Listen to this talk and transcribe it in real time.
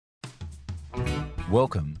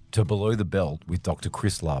Welcome to Below the Belt with Dr.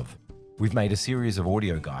 Chris Love. We've made a series of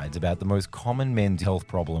audio guides about the most common men's health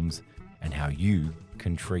problems and how you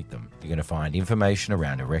can treat them. You're going to find information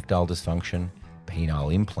around erectile dysfunction,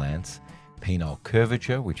 penile implants, penile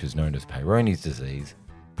curvature, which is known as Peyronie's disease,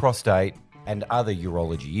 prostate, and other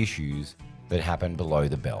urology issues that happen below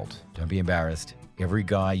the belt. Don't be embarrassed. Every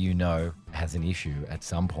guy you know has an issue at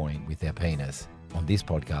some point with their penis. On this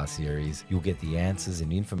podcast series, you'll get the answers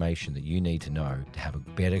and information that you need to know to have a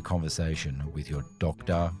better conversation with your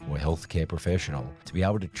doctor or healthcare professional to be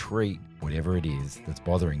able to treat whatever it is that's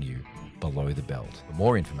bothering you below the belt. For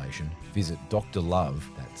more information, visit Dr. Love,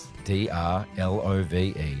 that's drlove.com.au.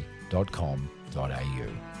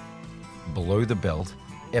 Below the Belt,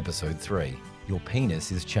 Episode 3, Your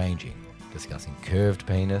Penis is Changing, discussing curved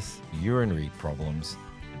penis, urinary problems,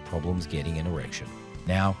 and problems getting an erection.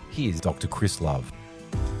 Now, here's Dr. Chris Love.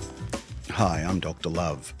 Hi, I'm Dr.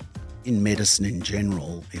 Love. In medicine in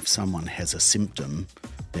general, if someone has a symptom,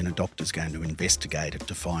 then a doctor's going to investigate it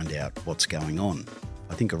to find out what's going on.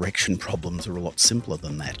 I think erection problems are a lot simpler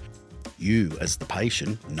than that. You, as the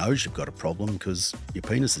patient, knows you've got a problem because your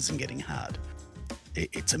penis isn't getting hard.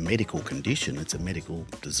 It's a medical condition, it's a medical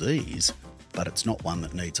disease, but it's not one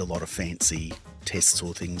that needs a lot of fancy tests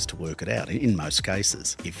or things to work it out. In most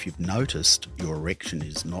cases, if you've noticed your erection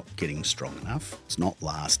is not getting strong enough, it's not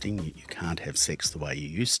lasting, you can't have sex the way you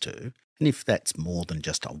used to, and if that's more than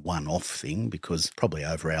just a one-off thing, because probably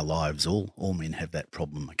over our lives all men have that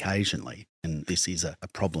problem occasionally, and this is a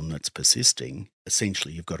problem that's persisting,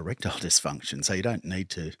 essentially you've got erectile dysfunction, so you don't need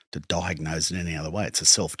to diagnose it any other way. It's a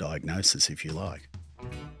self-diagnosis, if you like.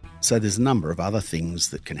 So there's a number of other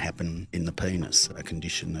things that can happen in the penis. A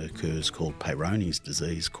condition that occurs called Peyronie's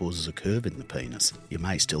disease causes a curve in the penis. You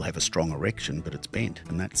may still have a strong erection, but it's bent,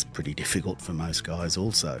 and that's pretty difficult for most guys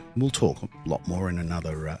also. We'll talk a lot more in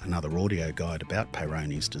another audio guide about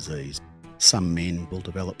Peyronie's disease. Some men will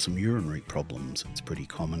develop some urinary problems. It's pretty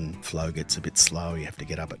common. Flow gets a bit slow, you have to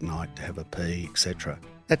get up at night to have a pee, etc.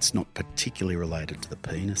 That's not particularly related to the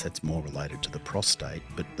penis, that's more related to the prostate,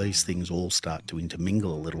 but these things all start to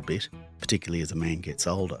intermingle a little bit, particularly as a man gets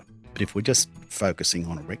older. But if we're just focusing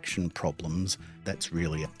on erection problems, that's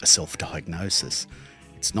really a self-diagnosis.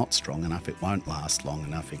 It's not strong enough, it won't last long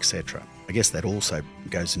enough, etc. I guess that also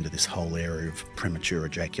goes into this whole area of premature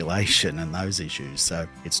ejaculation and those issues. So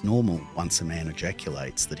it's normal once a man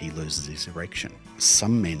ejaculates that he loses his erection.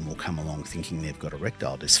 Some men will come along thinking they've got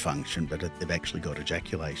erectile dysfunction, but they've actually got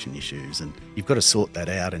ejaculation issues, and you've got to sort that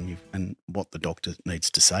out. And what the doctor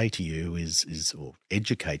needs to say to you is or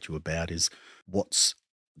educate you about is what's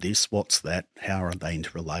this, what's that, how are they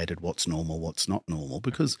interrelated, what's normal, what's not normal,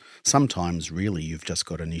 because sometimes really you've just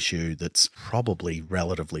got an issue that's probably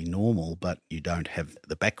relatively normal, but you don't have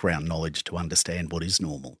the background knowledge to understand what is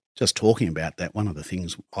normal. Just talking about that, one of the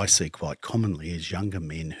things I see quite commonly is younger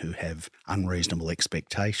men who have unreasonable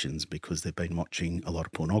expectations because they've been watching a lot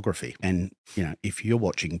of pornography. And, if you're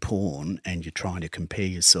watching porn and you're trying to compare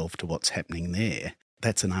yourself to what's happening there,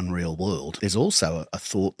 that's an unreal world. There's also a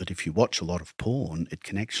thought that if you watch a lot of porn, it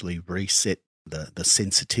can actually reset the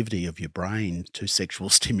sensitivity of your brain to sexual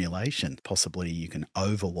stimulation. Possibly you can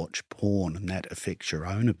overwatch porn and that affects your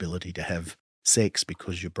own ability to have sex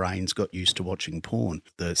because your brain's got used to watching porn.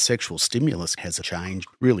 The sexual stimulus has a change,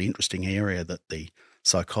 really interesting area that the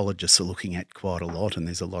psychologists are looking at quite a lot, and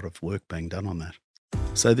there's a lot of work being done on that.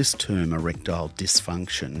 So this term erectile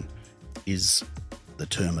dysfunction is the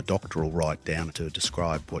term a doctor will write down to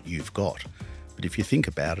describe what you've got. But if you think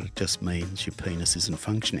about it, it just means your penis isn't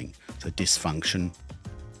functioning. So dysfunction,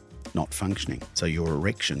 not functioning. So your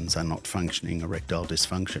erections are not functioning, erectile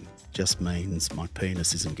dysfunction. Just means my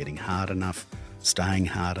penis isn't getting hard enough, staying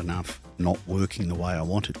hard enough, not working the way I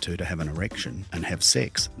want it to have an erection and have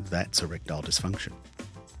sex. That's erectile dysfunction.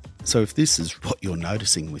 So if this is what you're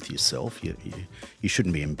noticing with yourself, you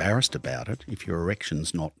shouldn't be embarrassed about it. If your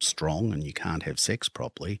erection's not strong and you can't have sex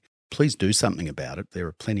properly, please do something about it. There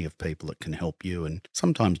are plenty of people that can help you, and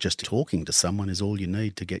sometimes just talking to someone is all you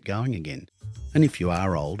need to get going again. And if you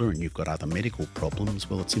are older and you've got other medical problems,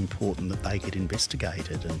 well, it's important that they get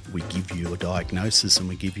investigated and we give you a diagnosis and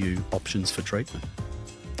we give you options for treatment.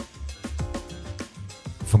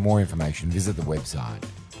 For more information, visit the website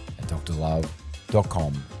at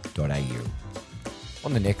drlove.com.au.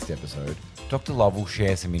 On the next episode, Dr. Love will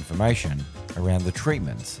share some information around the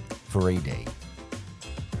treatments for ED.